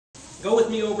Go with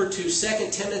me over to 2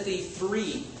 Timothy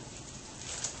 3.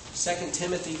 2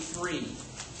 Timothy 3.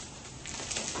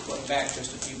 Going back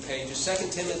just a few pages. 2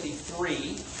 Timothy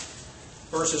 3,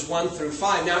 verses 1 through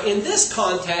 5. Now, in this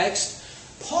context,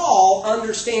 Paul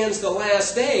understands the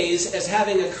last days as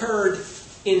having occurred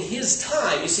in his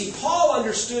time. You see, Paul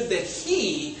understood that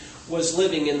he was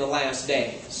living in the last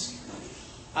days.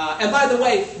 And by the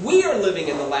way, we are living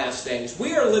in the last days.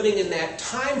 We are living in that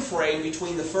time frame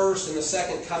between the first and the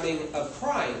second coming of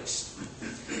Christ.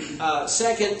 2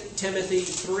 Timothy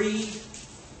 3,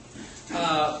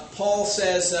 Paul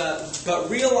says, but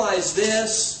realize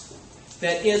this,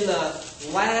 that in the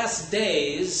last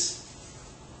days,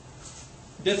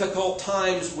 difficult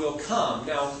times will come.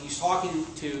 Now, he's talking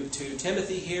to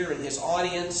Timothy here and his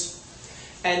audience.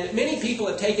 And many people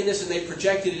have taken this and they've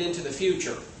projected it into the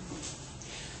future.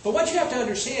 But what you have to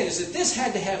understand is that this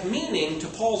had to have meaning to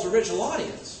Paul's original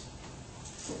audience.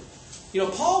 You know,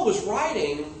 Paul was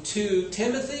writing to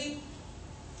Timothy,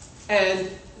 and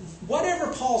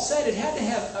whatever Paul said, it had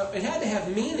to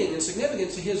have meaning and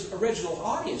significance to his original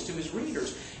audience, to his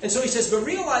readers. And so he says, but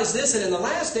realize this, that in the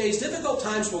last days difficult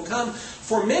times will come,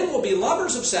 for men will be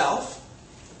lovers of self,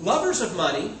 lovers of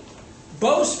money,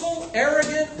 boastful,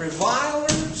 arrogant,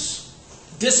 revilers,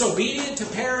 disobedient to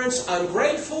parents,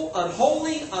 ungrateful,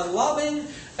 unholy, unloving,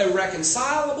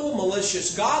 irreconcilable,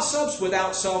 malicious gossips,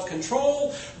 without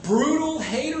self-control, brutal,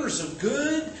 haters of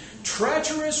good,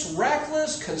 treacherous,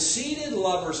 reckless, conceited,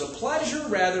 lovers of pleasure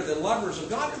rather than lovers of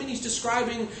God. I mean, he's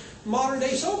describing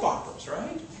modern-day soap operas,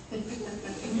 right?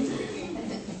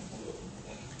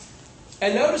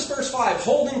 And notice verse 5,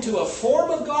 holding to a form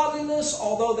of godliness,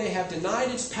 although they have denied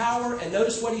its power. And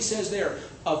notice what he says there,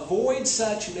 avoid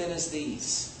such men as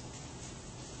these.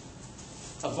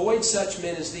 Avoid such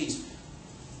men as these.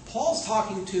 Paul's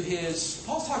talking to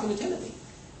Timothy.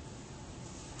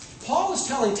 Paul is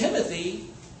telling Timothy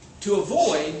to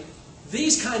avoid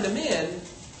these kind of men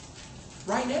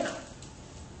right now.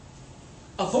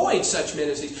 Avoid such men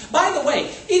as these. By the way,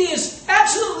 it is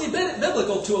absolutely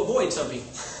biblical to avoid some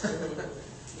people.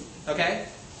 Okay?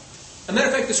 As a matter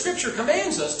of fact, the Scripture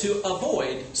commands us to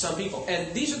avoid some people.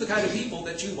 And these are the kind of people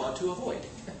that you want to avoid.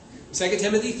 2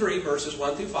 Timothy 3, verses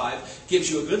 1 through 5,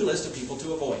 gives you a good list of people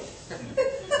to avoid.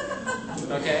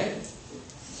 Okay?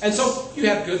 And so you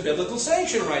have good biblical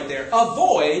sanction right there.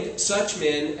 Avoid such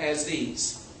men as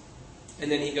these.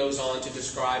 And then he goes on to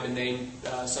describe and name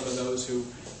some of those who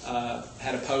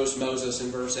had opposed Moses in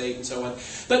verse 8 and so on.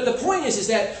 But the point is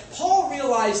that Paul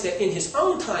realized that in his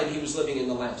own time he was living in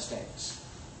the last days,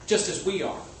 just as we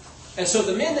are. And so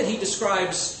the men that he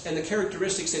describes and the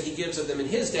characteristics that he gives of them in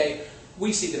his day,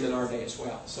 we see them in our day as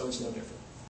well. So it's no different.